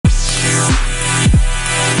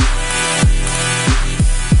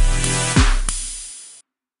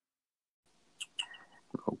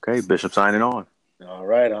Okay, Bishop signing on. All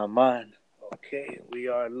right, I'm on. Okay, we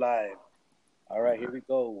are live. All right, here we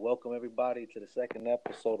go. Welcome everybody to the second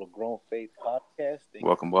episode of Grown Faith Podcast.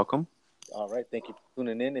 Welcome, welcome. All right, thank you for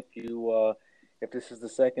tuning in. If this is the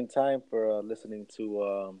second time for listening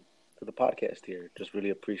to the podcast here, just really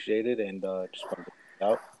appreciate it and just want to get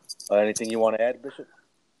out. Anything you want to add, Bishop?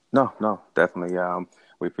 No, definitely.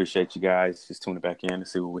 We appreciate you guys just tuning back in to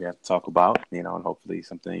see what we have to talk about, and hopefully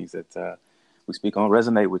some things that we speak on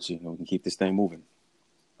resonate with you, and we can keep this thing moving.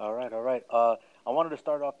 All right. I wanted to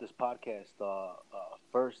start off this podcast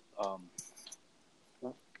first.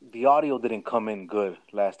 The audio didn't come in good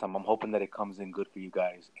last time. I'm hoping that it comes in good for you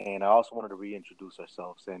guys. And I also wanted to reintroduce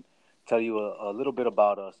ourselves and tell you a little bit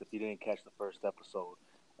about us if you didn't catch the first episode.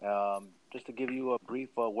 Just to give you a brief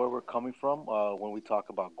where we're coming from when we talk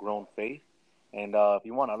about grown faith. And if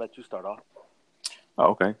you want, I'll let you start off.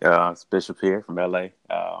 Okay. It's Bishop here from LA.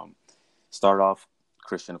 Start off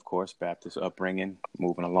Christian, of course, Baptist upbringing,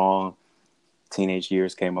 moving along. Teenage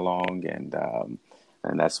years came along, and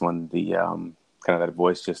that's when the kind of that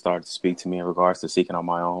voice just started to speak to me in regards to seeking on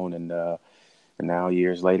my own. And now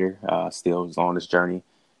years later, still on this journey,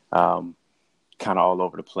 kind of all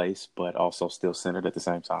over the place, but also still centered at the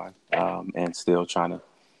same time, and still trying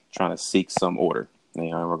to seek some order,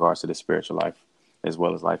 in regards to the spiritual life as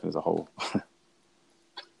well as life as a whole.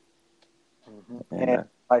 Mm-hmm. And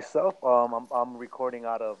myself, I'm recording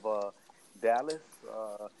out of Dallas.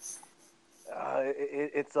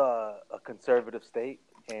 It's a conservative state,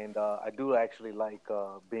 and I do actually like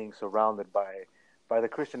being surrounded by the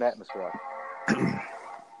Christian atmosphere.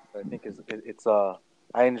 I think it's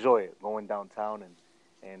I enjoy it going downtown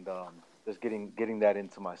and just getting that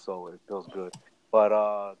into my soul. It feels good.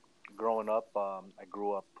 But growing up, I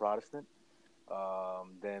grew up Protestant,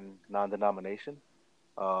 then non-denomination.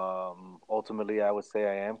 Ultimately, I would say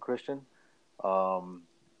I am Christian. And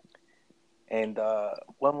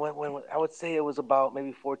when I would say it was about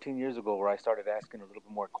maybe 14 years ago where I started asking a little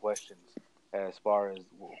bit more questions as far as,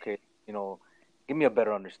 okay, give me a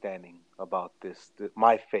better understanding about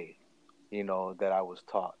my faith, that I was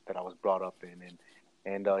taught, that I was brought up in.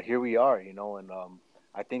 And here we are, and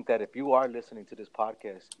I think that if you are listening to this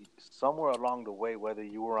podcast, somewhere along the way, whether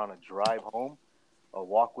you were on a drive home, a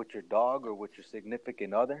walk with your dog, or with your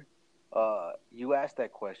significant other, you asked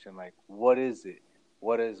that question, like, what is it?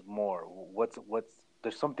 What is more?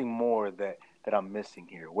 There's something more that I'm missing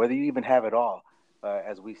here. Whether you even have it all,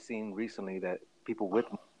 as we've seen recently, that people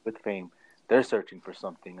with fame, they're searching for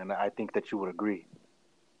something, and I think that you would agree.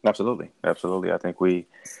 Absolutely. I think we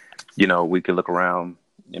could look around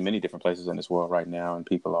in many different places in this world right now, and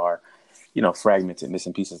people are, fragmented,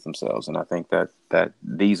 missing pieces of themselves. And I think that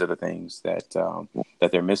these are the things that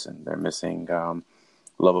they're missing. They're missing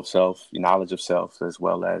love of self, knowledge of self, as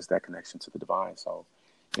well as that connection to the divine. So,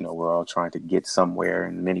 we're all trying to get somewhere,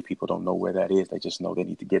 and many people don't know where that is. They just know they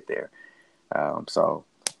need to get there. So,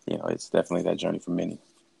 it's definitely that journey for many.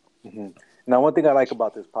 Mm-hmm. Now, one thing I like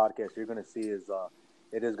about this podcast, you're going to see is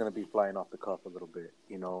it is going to be flying off the cuff a little bit.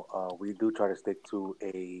 We do try to stick to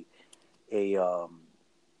a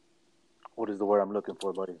what is the word I'm looking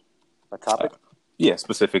for, buddy? A topic?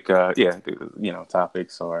 Specific,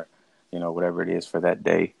 topics or, whatever it is for that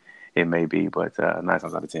day it may be. But 9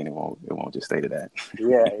 times out of 10, it won't just stay to that.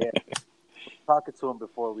 Yeah. Talking to him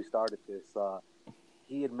before we started this,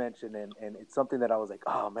 he had mentioned, and it's something that I was like,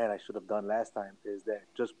 oh man, I should have done last time, is that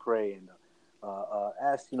just pray and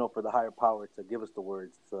ask, for the higher power to give us the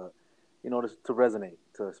words to resonate,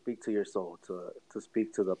 to speak to your soul, to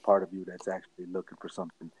speak to the part of you that's actually looking for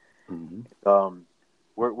something. Mm-hmm.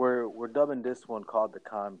 We're dubbing this one called the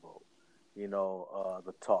convo,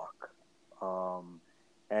 the talk,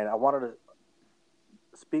 and I wanted to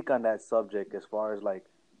speak on that subject as far as like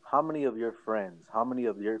how many of your friends, how many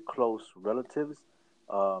of your close relatives,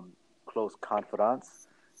 close confidants,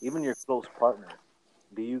 even your close partner,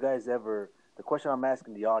 do you guys ever? The question I'm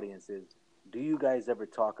asking the audience is, do you guys ever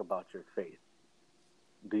talk about your faith?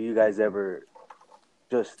 Do you guys ever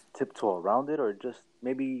just tiptoe around it, or just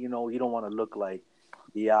maybe you don't want to look like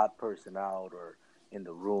the odd person out or in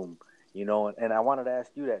the room, and I wanted to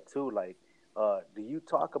ask you that too, like do you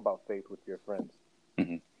talk about faith with your friends?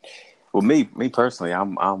 Mm-hmm. Well, me personally,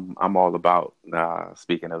 I'm all about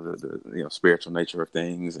speaking of the spiritual nature of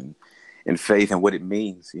things and faith and what it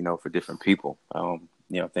means, for different people.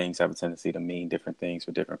 Things have a tendency to mean different things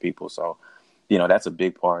for different people. So, that's a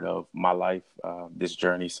big part of my life, this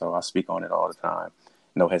journey. So I speak on it all the time.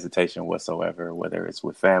 No hesitation whatsoever, whether it's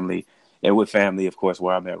with family. And with family, of course,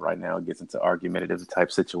 where I'm at right now, it gets into argumentative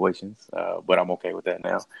type situations. But I'm okay with that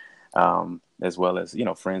now, as well as,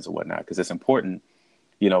 friends and whatnot, because it's important,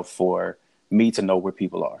 for me to know where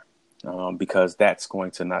people are, because that's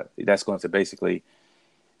going to basically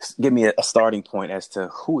give me a starting point as to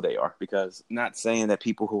who they are. Because not saying that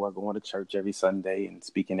people who are going to church every Sunday and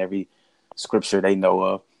speaking every scripture they know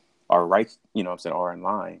of are right, I'm saying, are in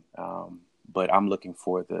line. But I'm looking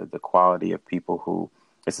for the quality of people who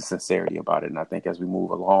it's a sincerity about it. And I think as we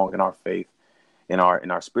move along in our faith, in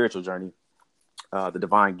our spiritual journey, the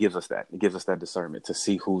divine gives us that. It gives us that discernment to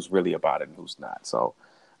see who's really about it and who's not. So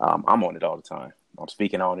I'm on it all the time. I'm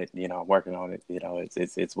speaking on it. I'm working on it.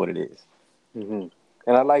 It's what it is. Mm-hmm.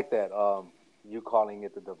 And I like that. You calling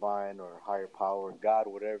it the divine or higher power, God,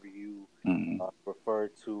 whatever you Mm-hmm. refer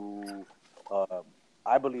to. Uh,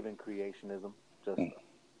 I believe in creationism. Just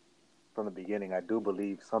from the beginning, I do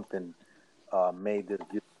believe something made this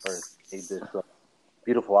beautiful earth, made this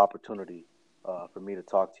beautiful opportunity for me to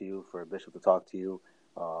talk to you, for a bishop to talk to you.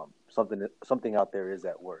 Something out there is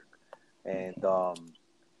at work, and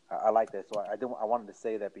I like that. So I wanted to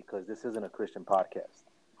say that because this isn't a Christian podcast.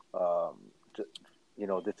 Um, ju-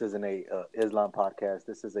 this isn't a Islam podcast.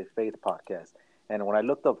 This is a faith podcast. And when I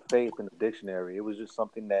looked up faith in the dictionary, it was just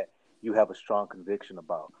something that you have a strong conviction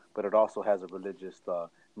about, but it also has a religious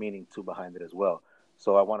meaning too behind it as well.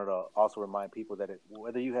 So I wanted to also remind people that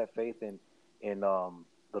whether you have faith in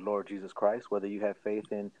the Lord Jesus Christ, whether you have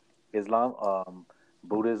faith in Islam,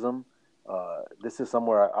 Buddhism, this is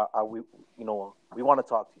somewhere we want to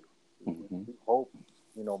talk to you. Mm-hmm. We hope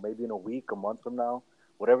maybe in a week, a month from now,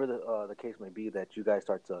 whatever the case may be, that you guys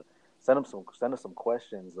start to send us some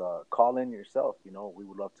questions. Call in yourself. We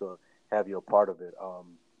would love to have you a part of it.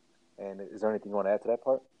 And is there anything you want to add to that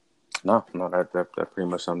part? No, that pretty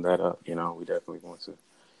much summed that up. We definitely want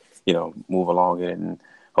to, move along it and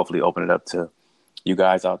hopefully open it up to you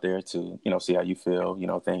guys out there to, see how you feel,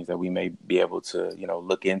 things that we may be able to,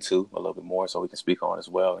 look into a little bit more so we can speak on as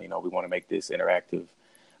well. We want to make this interactive.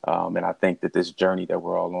 And I think that this journey that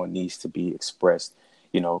we're all on needs to be expressed,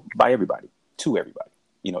 by everybody, to everybody,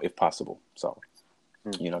 if possible. So,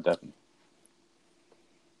 definitely.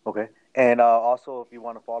 Okay. And also, if you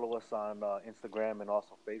want to follow us on Instagram and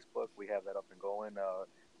also Facebook, we have that up and going.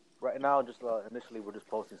 Right now, just initially, we're just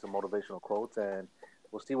posting some motivational quotes, and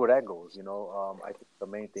we'll see where that goes. I think the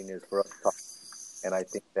main thing is for us to talk, and I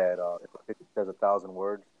think that if a picture says 1,000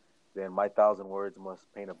 words, then my 1,000 words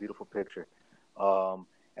must paint a beautiful picture. And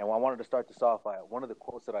I wanted to start this off by one of the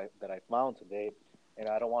quotes that I found today, and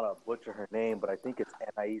I don't want to butcher her name, but I think it's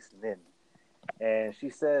Anais Nin. And she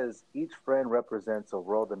says, each friend represents a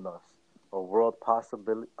world in us, a world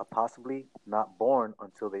possibly not born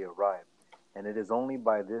until they arrive. And it is only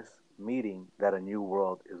by this meeting that a new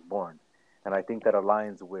world is born. And I think that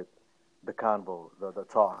aligns with the convo, the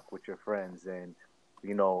talk with your friends. And,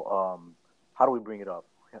 how do we bring it up?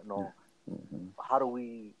 Mm-hmm. How do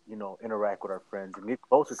we, interact with our friends and get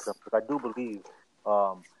closer to them? Because I do believe,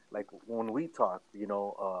 like when we talk,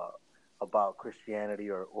 about Christianity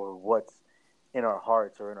or what's in our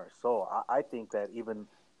hearts or in our soul, I think that even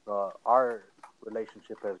our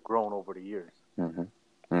relationship has grown over the years. Mm-hmm.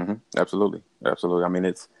 Mm-hmm. Absolutely. Absolutely. I mean,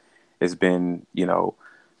 it's been, I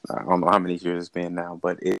don't know how many years it's been now,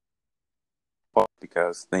 but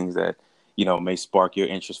because things that, may spark your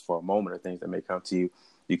interest for a moment or things that may come to you,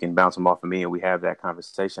 you can bounce them off of me and we have that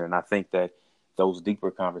conversation. And I think that those deeper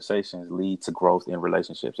conversations lead to growth in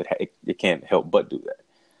relationships. It can't help but do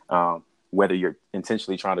that. Whether you're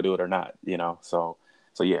intentionally trying to do it or not, so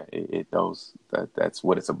yeah, that's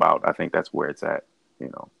what it's about. I think that's where it's at.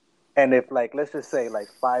 And if, like, let's just say, like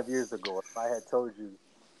 5 years ago, if I had told you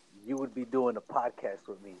you would be doing a podcast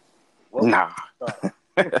with me, what would Nah, you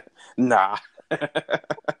thought? nah.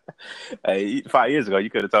 Hey, 5 years ago, you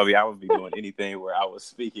could have told me I would be doing anything where I was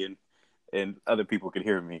speaking and other people could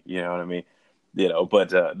hear me. You know what I mean?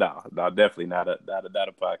 But no, definitely not a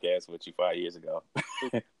podcast with you 5 years ago.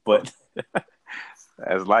 But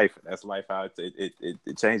that's life. How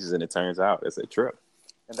it changes and it turns out it's a trip.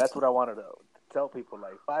 And that's what I wanted to tell people.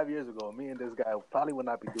 Like 5 years ago, me and this guy probably would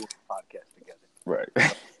not be doing a podcast together. Right.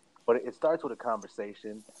 But it starts with a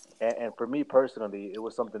conversation. And for me personally, it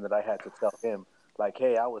was something that I had to tell him, like,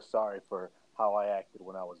 hey, I was sorry for how I acted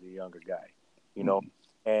when I was a younger guy, you know?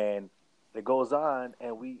 And it goes on,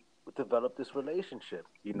 and we develop this relationship,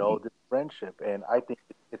 this friendship. And I think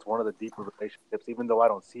it's one of the deeper relationships, even though I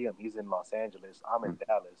don't see him. He's in Los Angeles, I'm in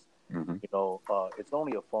Dallas. Mm-hmm. It's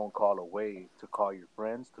only a phone call away to call your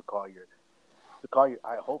friends,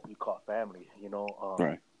 I hope you call family,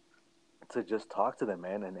 Right. to just talk to them,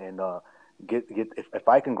 man, and get if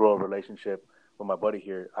I can grow a relationship with my buddy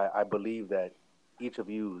here, I believe that each of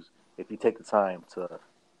yous, if you take the time to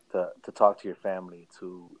talk to your family,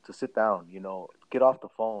 to sit down, get off the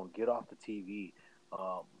phone, get off the TV,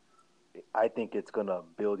 um, I think it's gonna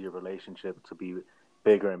build your relationship to be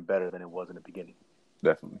bigger and better than it was in the beginning.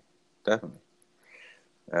 Definitely, definitely,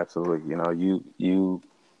 absolutely. You know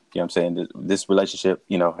what I'm saying? This relationship,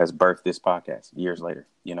 has birthed this podcast years later,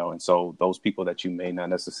 and so those people that you may not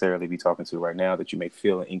necessarily be talking to right now that you may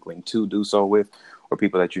feel an inkling to do so with, or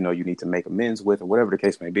people that you need to make amends with, or whatever the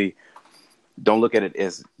case may be, don't look at it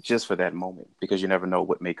as just for that moment, because you never know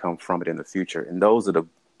what may come from it in the future. And those are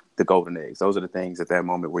the golden eggs. Those are the things at that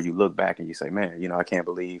moment where you look back and you say, man, I can't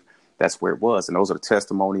believe that's where it was. And those are the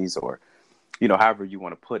testimonies, or, however you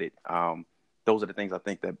want to put it. Those are the things I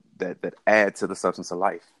think that add to the substance of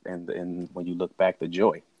life. And when you look back, the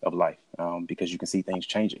joy of life, because you can see things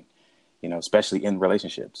changing, especially in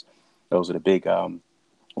relationships. Those are the big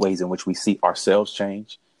ways in which we see ourselves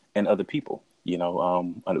change and other people.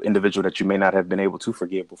 An individual that you may not have been able to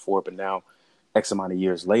forgive before, but now X amount of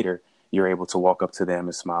years later, you're able to walk up to them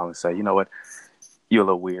and smile and say, you know what, you're a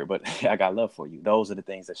little weird, but I got love for you. Those are the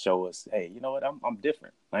things that show us, hey, you know what, I'm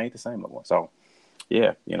different. I ain't the same no more. So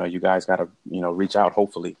yeah, you guys got to, reach out,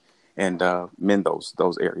 hopefully, and mend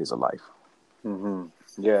those areas of life. Mm-hmm.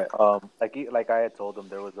 Yeah. Like I had told them,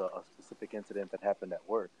 there was a specific incident that happened at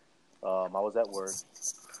work. I was at work,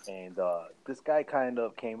 and this guy kind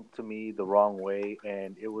of came to me the wrong way,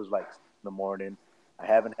 and it was like in the morning. I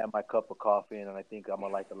haven't had my cup of coffee, and I think I'm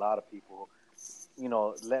like a lot of people,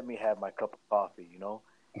 let me have my cup of coffee.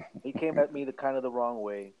 He came at me the kind of the wrong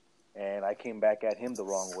way, and I came back at him the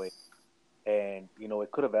wrong way, and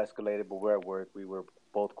it could have escalated, but we're at work. We were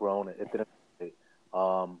both grown. It didn't.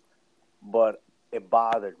 Um, but it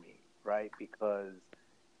bothered me, right? Because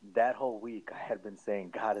that whole week I had been saying,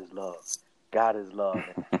 God is love, God is love.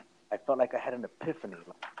 And I felt like I had an epiphany.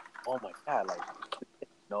 Like, oh my God,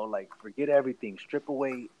 like forget everything, strip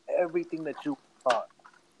away everything that you taught,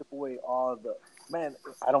 strip away all the, man,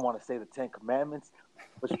 I don't want to say the 10 Commandments,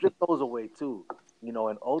 but strip those away too,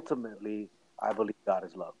 and ultimately, I believe God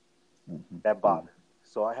is love. That bothered me.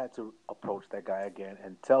 So I had to approach that guy again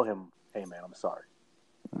and tell him, hey man, I'm sorry.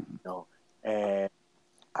 And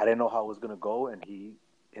I didn't know how it was gonna go, and he,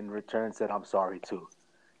 in return, said, "I'm sorry too,"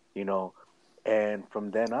 you know. And from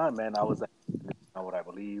then on, man, I was like, "This is not what I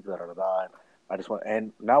believe." Da da da da. And I just want,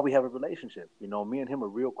 and now we have a relationship. Me and him are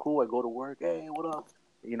real cool. I go to work, hey, what up?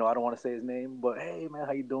 I don't want to say his name, but hey, man,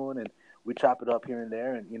 how you doing? And we chop it up here and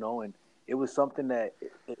there, and and it was something that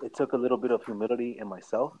it took a little bit of humility in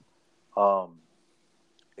myself. Um,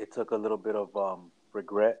 it took a little bit of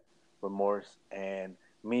regret, remorse, and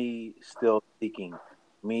me still seeking,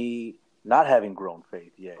 me not having grown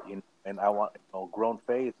faith yet. And I want, grown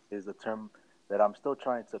faith is a term that I'm still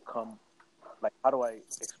trying to come. Like, how do I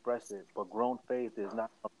express it? But grown faith is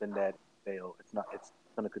not something that fail. It's not. It's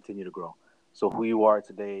going to continue to grow. So who you are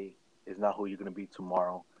today is not who you're going to be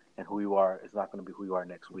tomorrow, and who you are is not going to be who you are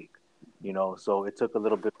next week. So it took a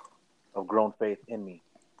little bit of grown faith in me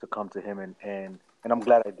to come to him, and I'm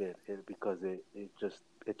glad I did it, because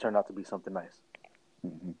it turned out to be something nice.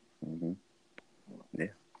 Mm-hmm. Mm-hmm.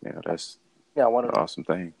 Yeah, that's Yeah, I wanted an to know, awesome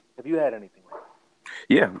thing. have you had anything like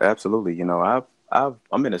Yeah, absolutely.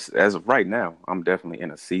 I'm in as of right now, I'm definitely in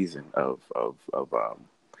a season of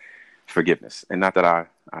forgiveness, and not that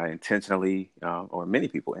I intentionally, or many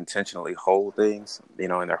people intentionally hold things, in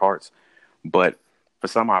their hearts, but for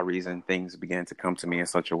some odd reason, things began to come to me in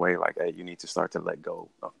such a way like, hey, you need to start to let go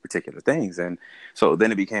of particular things. And so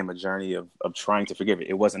then it became a journey of trying to forgive it.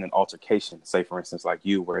 It wasn't an altercation, say, for instance, like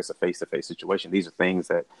you, where it's a face to face situation. These are things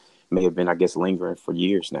that may have been, I guess, lingering for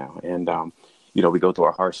years now. And, we go through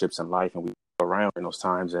our hardships in life, and we go around in those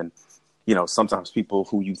times. And, sometimes people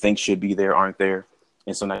who you think should be there aren't there.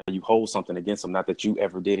 And so now you hold something against them, not that you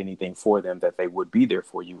ever did anything for them, that they would be there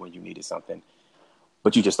for you when you needed something,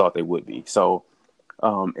 but you just thought they would be. So,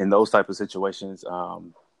 in those type of situations,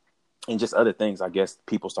 and just other things, I guess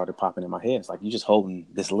people started popping in my head. It's like, you're just holding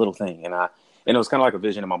this little thing. And it was kind of like a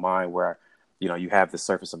vision in my mind where, you have the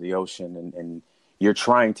surface of the ocean, and you're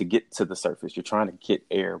trying to get to the surface. You're trying to get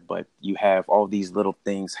air, but you have all these little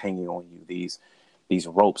things hanging on you, these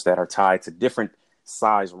ropes that are tied to different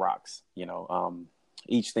size rocks.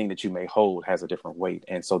 Each thing that you may hold has a different weight.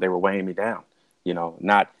 And so they were weighing me down,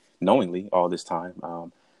 not knowingly all this time.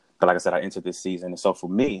 But like I said, I entered this season. And so for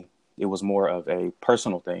me, it was more of a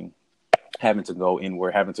personal thing, having to go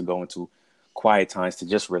inward, having to go into quiet times to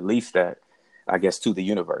just release that, I guess, to the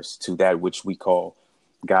universe, to that which we call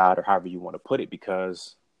God, or however you want to put it,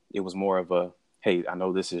 because it was more of a, hey, I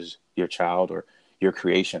know this is your child or your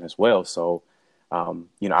creation as well. So,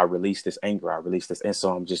 I released this anger, I released this. And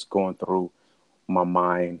so I'm just going through my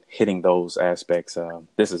mind, hitting those aspects.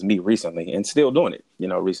 This is me recently, and still doing it,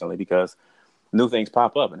 recently, because new things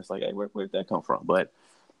pop up, and it's like, hey, where did that come from? But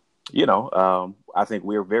I think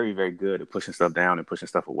we're very, very good at pushing stuff down and pushing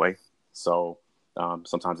stuff away. So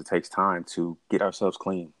sometimes it takes time to get ourselves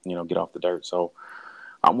clean, get off the dirt. So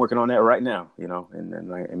I'm working on that right now,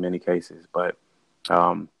 in many cases. But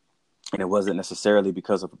and it wasn't necessarily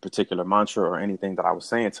because of a particular mantra or anything that I was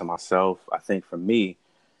saying to myself. I think for me,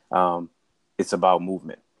 um, it's about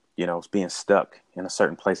movement. It's being stuck in a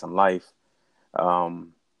certain place in life,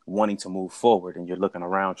 wanting to move forward, and you're looking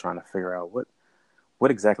around trying to figure out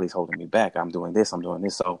what exactly is holding me back. I'm doing this. I'm doing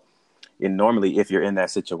this. So, and normally, if you're in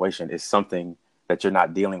that situation, it's something that you're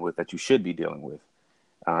not dealing with that you should be dealing with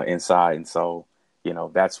inside. And so,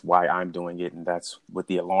 that's why I'm doing it, and that's what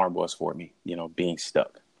the alarm was for me. Being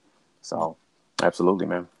stuck. So, absolutely,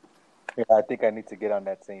 man. Yeah, I think I need to get on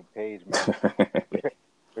that same page, man.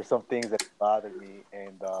 There's some things that bother me,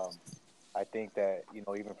 and I think that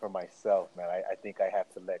even for myself, man, I think I have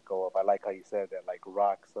to let go of. I like how you said that, like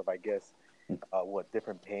rocks of, I guess, what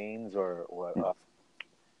different pains or what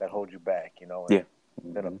that hold you back, and Yeah.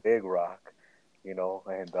 then a Hmm. big rock, and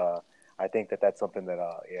I think that that's something that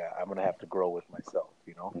yeah, I'm gonna have to grow with myself.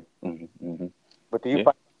 Hmm. Hmm. But do you Yeah.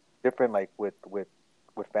 find it different, like with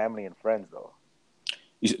family and friends, though?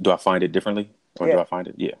 Do I find it differently, or Yeah, do I find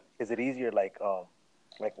it? Yeah. is it easier, like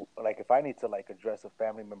if I need to like address a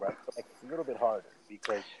family member, I feel like it's a little bit harder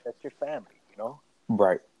because that's your family.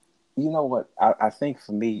 Right. You know what? I think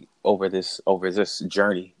for me over this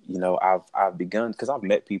journey, I've begun because I've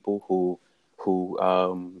met people who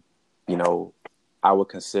you know I would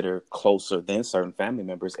consider closer than certain family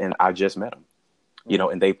members, and I just met them.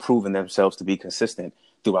 Mm. And they've proven themselves to be consistent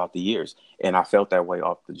throughout the years, and I felt that way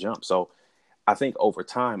off the jump. So I think over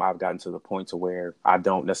time I've gotten to the point to where I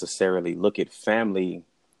don't necessarily look at family.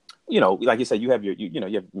 Like you said, you have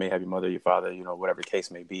may have your mother, your father, whatever the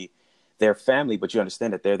case may be. They're family, but you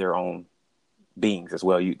understand that they're their own beings as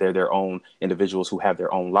well. They're their own individuals who have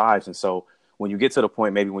their own lives. And so when you get to the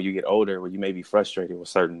point, maybe when you get older, where you may be frustrated with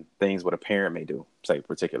certain things what a parent may do, say in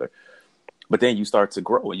particular, but then you start to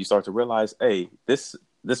grow and you start to realize, hey, this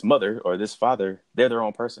mother or this father, they're their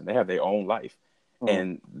own person. They have their own life. Mm.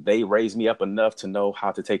 And they raised me up enough to know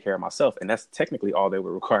how to take care of myself. And that's technically all they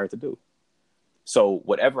were required to do. So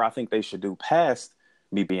whatever I think they should do past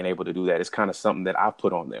me being able to do that is kind of something that I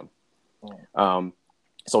put on them. Mm. Um,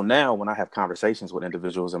 so now when I have conversations with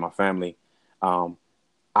individuals in my family, um,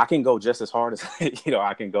 I can go just as hard as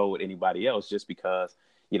I can go with anybody else, just because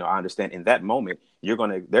I understand in that moment they're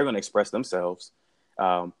gonna express themselves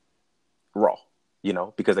um, raw,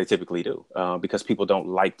 because they typically do. Because people don't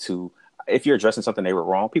like to, if you're addressing something they were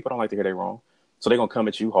wrong, people don't like to hear they're wrong, so they're gonna come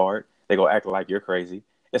at you hard. They gonna act like you're crazy,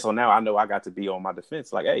 and so now I know I got to be on my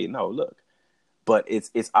defense, like, hey, no, look, but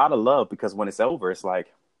it's out of love, because when it's over, it's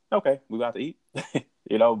like, okay, we about to eat,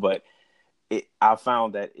 but I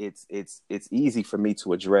found that it's easy for me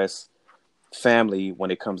to address family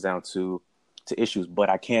when it comes down to issues, but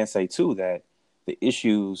I can say too that the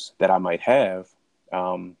issues that I might have,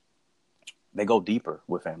 um, they go deeper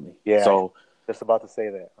with family. Yeah, I So just about to say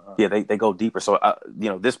that. Uh-huh. yeah, they go deeper. So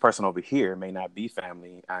this person over here may not be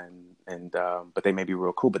family, and but they may be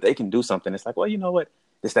real cool, but they can do something. It's like, well, you know what?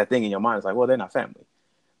 It's that thing in your mind. It's like, well, they're not family,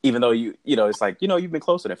 even though it's like, you've been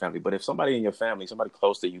closer than family. But if somebody in your family, somebody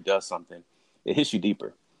close to you does something, it hits you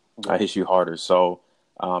deeper, Yeah. hits you harder. So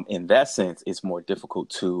in that sense, it's more difficult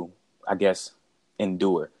to, I guess,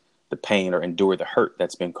 endure the pain or endure the hurt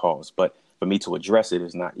that's been caused. But for me to address it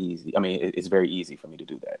is not easy. I mean, it's very easy for me to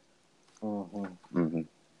do that. Hmm. Hmm.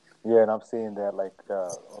 Yeah, and I'm seeing that like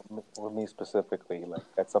with me specifically, like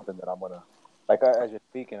that's something that I'm gonna like as you're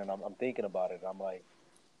speaking, and I'm thinking about it. I'm like,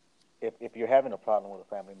 if you're having a problem with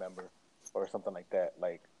a family member or something like that,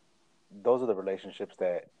 like those are the relationships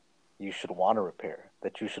that you should want to repair,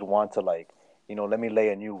 that you should want to like, let me lay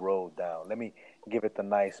a new road down. Let me give it the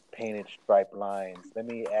nice painted stripe lines. Let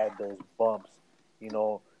me add those bumps. You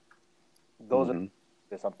know, those are Hmm.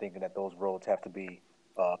 this I'm thinking that those roads have to be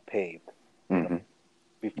paved. You know, Hmm.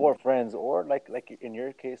 before friends or like in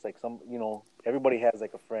your case, like everybody has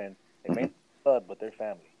like a friend. They may not Hmm. be blood, but they're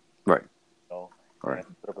family. Right. You know, Right.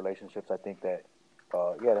 and the relationships I think that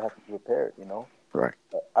yeah, they have to be repaired. Right.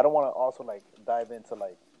 I don't want to also like dive into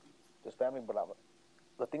like just family, but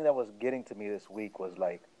the thing that was getting to me this week was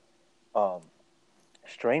like um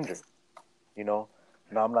strangers. You know,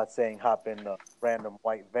 now I'm not saying hop in a random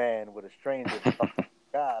white van with a stranger to talk to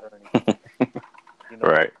God or anything, you know,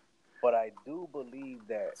 Right. but I do believe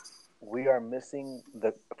that we are missing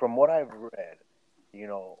from what I've read,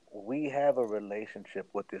 we have a relationship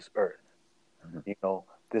with this earth.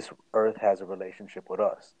 This earth has a relationship with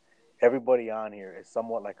us. Everybody on here is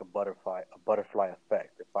somewhat like a butterfly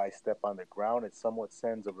effect. If I step on the ground, it somewhat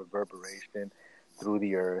sends a reverberation through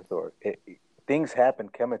the earth, or things happen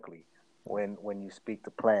chemically when you speak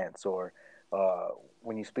to plants, or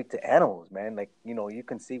when you speak to animals, man. Like, you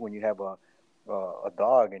can see when you have a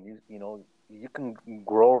dog, and you can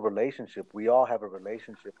grow a relationship. We all have a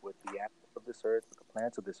relationship with the animals of this earth, with the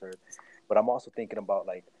plants of this earth. But I'm also thinking about,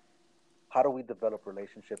 like, how do we develop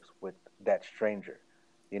relationships with that stranger?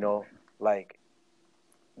 Like,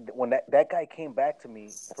 when that guy came back to me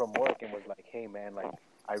from work and was like, "Hey, man, like,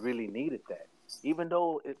 I really needed that." Even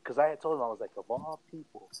though, because I had told him, I was like, "Of all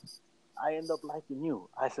people, I end up liking you."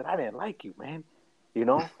 I said, "I didn't like you, man. You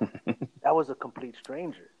know, that was a complete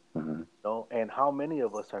stranger." Mm-hmm. And how many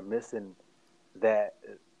of us are missing that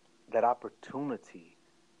that opportunity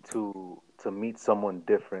to meet someone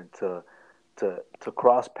different, to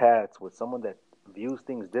cross paths with someone that views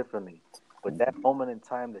things differently. But that moment in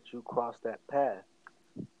time that you cross that path,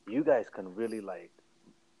 you guys can really, like,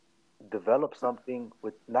 develop something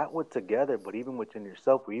with, not with together, but even within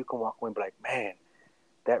yourself, where you can walk away and be like, "Man,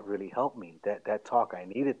 that really helped me. That talk, I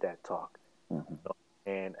needed that talk." Mm-hmm.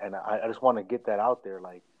 And I just want to get that out there.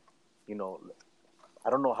 Like, you know, I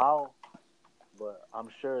don't know how, but I'm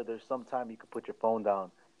sure there's some time you could put your phone down,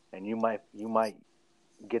 and you might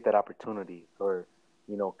get that opportunity, or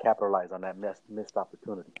capitalize on that missed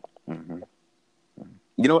opportunity. Mm-hmm.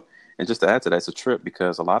 You know what? And just to add to that, it's a trip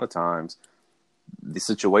because a lot of times the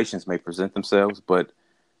situations may present themselves, but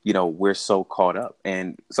we're so caught up,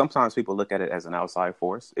 and sometimes people look at it as an outside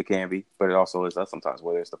force. It can be, but it also is us sometimes.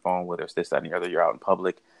 Whether it's the phone, whether it's this, that, and the other, you're out in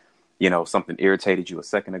public. Something irritated you a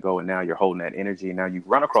second ago, and now you're holding that energy, and now you've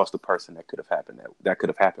run across the person that could have happened that could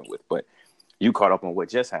have happened with, but you caught up on what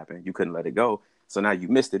just happened. You couldn't let it go, so now you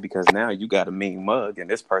missed it because now you got a mean mug, and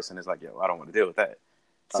this person is like, "Yo, I don't want to deal with that."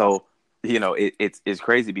 Uh, So it's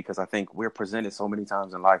crazy because I think we're presented so many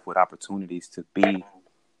times in life with opportunities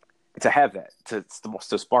to have that,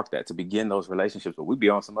 to spark that, to begin those relationships, but we be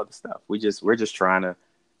on some other stuff. We're just trying to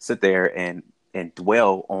sit there and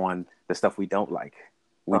dwell on the stuff we don't like,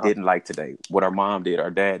 we uh-huh. didn't like today, what our mom did,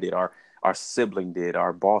 our dad did, our sibling did,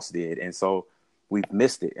 our boss did, and so we've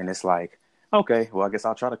missed it. And it's like, okay, well, I guess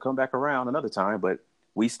I'll try to come back around another time, but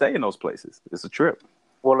we stay in those places. It's a trip.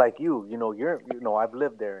 Well, like I've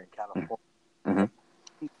lived there in Mm-hmm. California. Mm-hmm.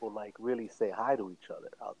 People, like, really say hi to each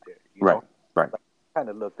other out there. Right. Right. Like, kind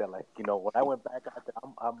of looked at, like, when I went back out there,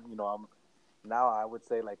 I'm now, I would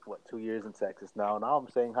say, like, what, 2 years in Texas now. Now I'm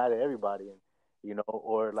saying hi to everybody, and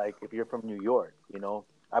or, like, if you're from New York,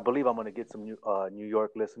 I believe I'm gonna get some New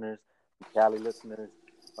York listeners, Cali listeners,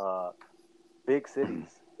 uh, big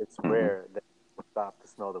cities. It's Mm-hmm. rare that people stop to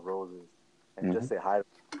smell the roses and Mm-hmm. just say hi,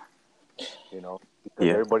 because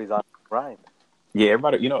Yeah. everybody's on the grind. Yeah,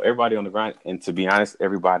 everybody on the grind, and to be honest,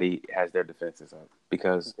 everybody has their defenses up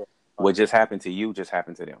because Yeah. what just happened to you just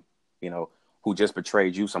happened to them. Who just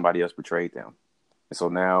betrayed you, somebody else betrayed them, and so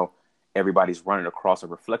now everybody's running across a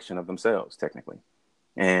reflection of themselves, technically,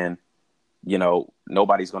 and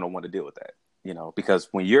nobody's going to want to deal with that. Because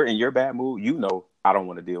when you're in your bad mood, I don't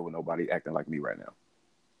want to deal with nobody acting like me right now.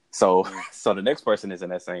 So, Mm. so the next person is in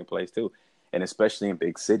that same place too, and especially in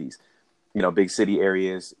big cities. Big city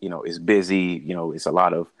areas, is busy. It's a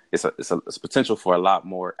lot of it's potential for a lot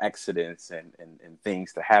more accidents and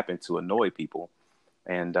things to happen to annoy people.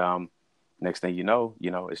 And next thing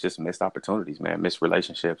it's just missed opportunities, man, missed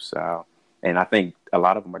relationships. And I think a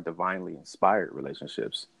lot of them are divinely inspired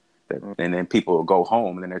relationships. Mm. And then people will go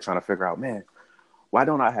home and then they're trying to figure out, man, why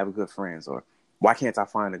don't I have good friends, or why can't I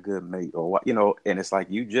find a good mate, or what, and it's like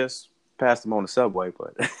you just passed them on the subway,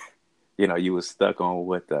 but you was stuck on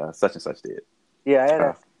what such and such did. Yeah, I had Uh,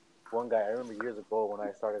 asked one guy. I remember years ago when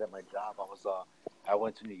I started at my job. I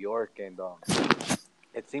went to New York, and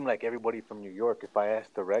it seemed like everybody from New York, if I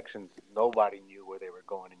asked directions, nobody knew where they were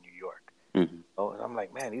going in New York. mm-hmm. Oh, and I'm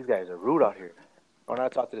like, man, these guys are rude out here. When I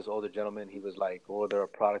talked to this older gentleman, he was like, "Oh, they're a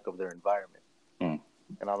product of their environment," Mm.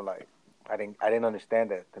 and I'm like, I didn't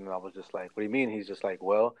understand that. And I was just like, "What do you mean?" He's just like,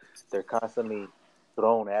 "Well, they're constantly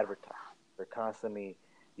thrown advertising. They're constantly,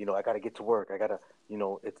 I got to get to work. I gotta,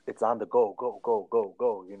 it's on the go, go, go, go,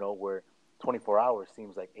 go. Where 24 hours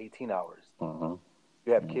seems like 18 hours. Mm-hmm.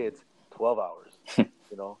 You have kids, 12 hours.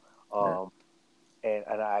 You know, Yeah. um,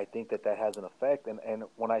 and I think that has an effect. And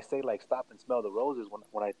when I say, like, stop and smell the roses,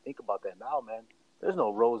 when I think about that now, man, there's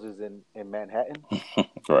no roses in Manhattan.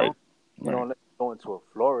 Right. know, Right. unless you go into a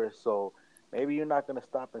florist. So maybe you're not gonna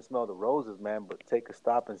stop and smell the roses, man, but take a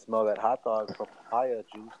stop and smell that hot dog from papaya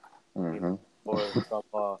juice, you know, Mm-hmm. or some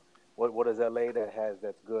what is LA that has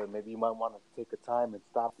that's good? Maybe you might want to take a time and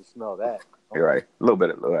stop to smell that. You're right. A little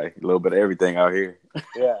bit of everything out here.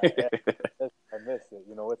 Yeah, yeah. I miss it.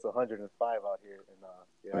 It's 105 out here, and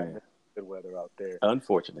yeah, I Man. miss it. good weather out there.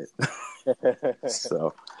 Unfortunate.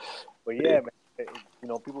 So, But yeah. yeah,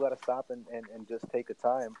 man, people got to stop and just take a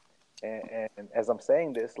time. And as I'm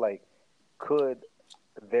saying this, like, could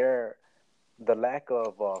there the lack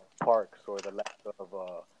of parks or the lack of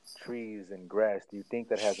trees and grass, do you think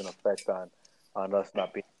that has an effect on us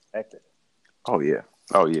not being connected? Oh yeah.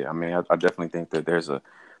 Oh yeah. I mean, I definitely think that there's a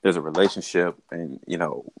relationship, and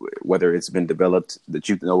whether it's been developed that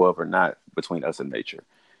you know of or not, between us and nature.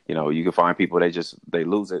 You can find people, they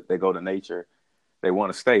lose it, they go to nature, they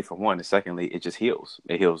want to stay for one, and secondly, it just heals.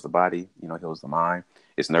 It heals the body, heals the mind.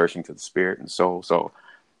 It's nourishing to the spirit and soul. So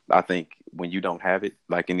I think when you don't have it,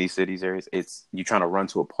 like in these cities areas, it's you trying to run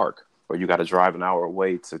to a park, or you got to drive an hour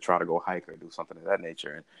away to try to go hike or do something of that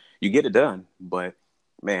nature, and you get it done. But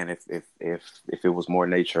man, if it was more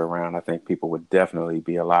nature around, I think people would definitely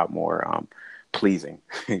be a lot more pleasing,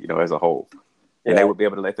 as a whole, and they Yeah, would be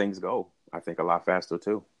able to let things go. I think a lot faster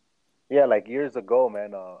too. yeah. Like years ago,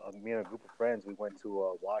 man, me and a group of friends, we went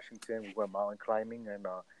to Washington. We went mountain climbing and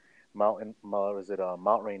was it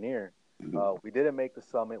Mount Rainier? We didn't make the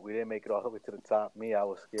summit. We didn't make it all the way to the top. Me, I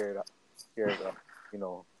was scared. Scared. You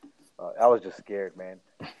know, I was just scared, man.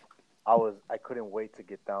 I couldn't wait to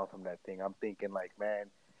get down from that thing. I'm thinking like, man,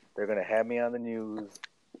 they're gonna have me on the news.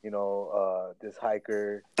 This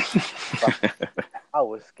hiker. I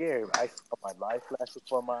was scared. I saw my life flash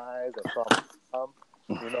before my eyes. I saw my mom.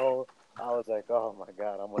 You know, I was like, oh my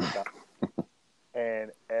god, I'm gonna die.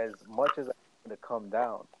 And as much as I wanted to come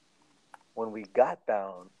down, when we got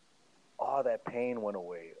down, all that pain went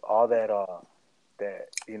away. All that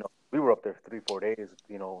we were up there 3 4 days.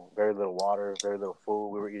 Very little water, very little food.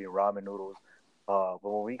 We were eating ramen noodles. But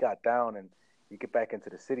when we got down and you get back into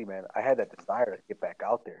the city, man, I had that desire to get back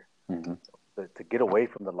out there, Hmm. to get away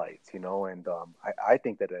from the lights, and I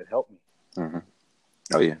think that it helped me. Hmm.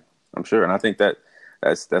 Oh yeah, I'm sure, and I think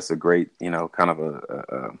that's a great, kind of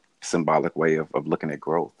a symbolic way of looking at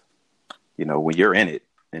growth. When you're in it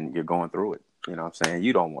and you're going through it, what I'm saying,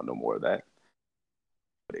 you don't want no more of that.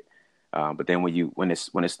 But then when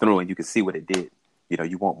it's through and you can see what it did,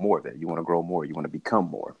 you want more of that. You want to grow more. You want to become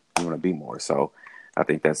more. You want to be more. So I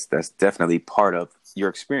think that's definitely part of your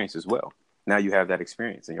experience as well. Now you have that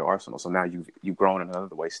experience in your arsenal. So now you've grown in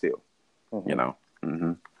another way still. You Hmm. know.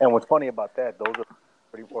 Hmm. And what's funny about that, those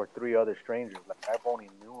are three other strangers. Like I've only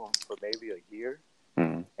knew them for maybe a year,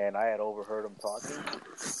 Hmm. and I had overheard them talking.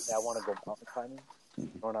 Yeah, I want to go mountain climbing.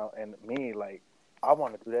 And me, like, I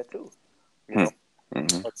want to do that too. You know, Hmm.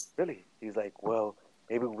 like, really? He's like, well,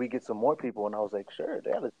 maybe we get some more people, and I was like, sure,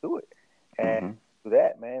 yeah, let's do it. And Hmm. do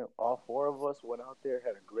that, man. All four of us went out there,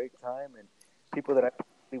 had a great time, and people that I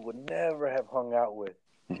probably would never have hung out with.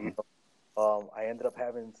 You Hmm. I ended up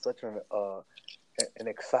having such an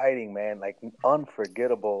exciting, man, like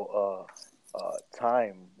unforgettable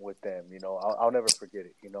time with them. I'll never forget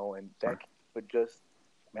it. And that would just,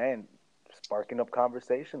 man, sparking up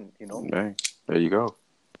conversation. Okay. There you go.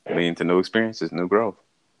 Leading to new experiences, new growth.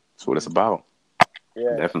 That's what it's Hmm. about.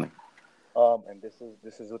 Yeah. Definitely. And this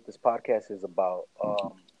is what this podcast is about.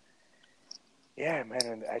 Yeah, man,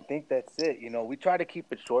 and I think that's it. We try to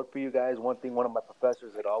keep it short for you guys. One of my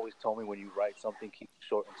professors had always told me, when you write something, keep it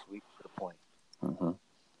short and sweet to the point. Hmm.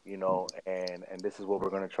 And this is what we're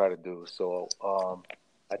going to try to do. So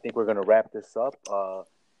I think we're going to wrap this up.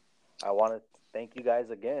 I want to thank you guys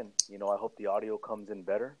again. I hope the audio comes in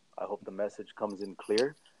better. I hope the message comes in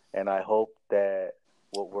clear, and I hope that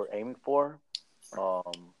what we're aiming for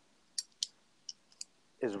um,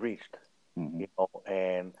 is reached. Hmm.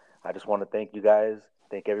 And I just want to thank you guys.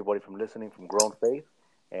 Thank everybody from listening from Grown Faith.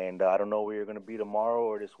 And I don't know where you're going to be tomorrow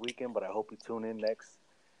or this weekend, but I hope you tune in next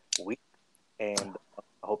week. And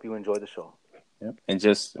I hope you enjoy the show. Yep. And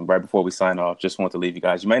just right before we sign off, just want to leave you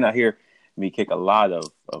guys. You may not hear me kick a lot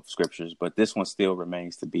of scriptures, but this one still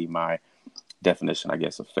remains to be my definition, I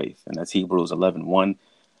guess, of faith. And that's Hebrews 11:1.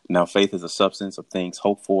 Now, faith is a substance of things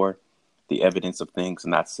hoped for, the evidence of things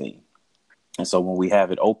not seen. And so when we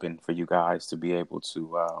have it open for you guys to be able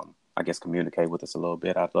to, I guess, communicate with us a little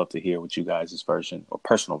bit, I'd love to hear what you guys' version or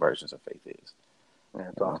personal versions of faith is. Yeah,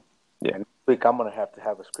 it's You know? awesome. And this week I'm going to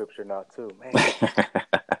have a scripture now, too. Man.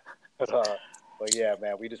 Yeah. But yeah,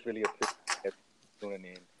 man, we just really appreciate tuning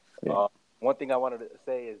in. Yeah. One thing I wanted to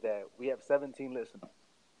say is that we have 17 listeners,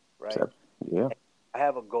 right? So, yeah. I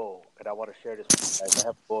have a goal, and I want to share this with you guys. I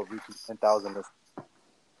have a goal of reaching 10,000 listeners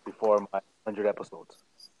before my 100 episodes.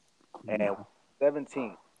 And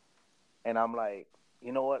 17. And I'm like,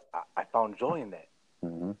 you know what? I found joy in that.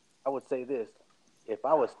 Mm-hmm. I would say this: if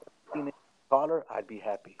I was 17 inches taller, I'd be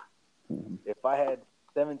happy. Mm-hmm. If I had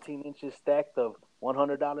 17 inches stacked of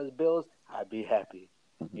 $100 bills, I'd be happy.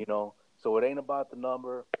 Mm-hmm. So it ain't about the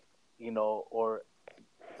number. or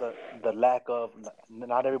the lack of,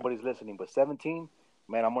 not everybody's listening, but 17,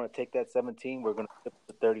 man, I'm gonna take that 17. We're gonna flip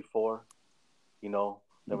to 34. Then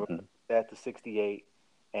we're gonna take that to 68,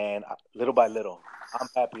 and little by little, I'm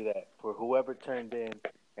happy that for whoever turned in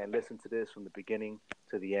and listened to this from the beginning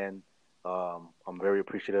to the end, I'm very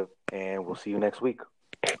appreciative, and we'll see you next week.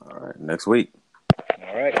 All right, next week.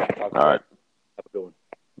 All right, talk to you All guys. right. Have a good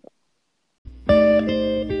one.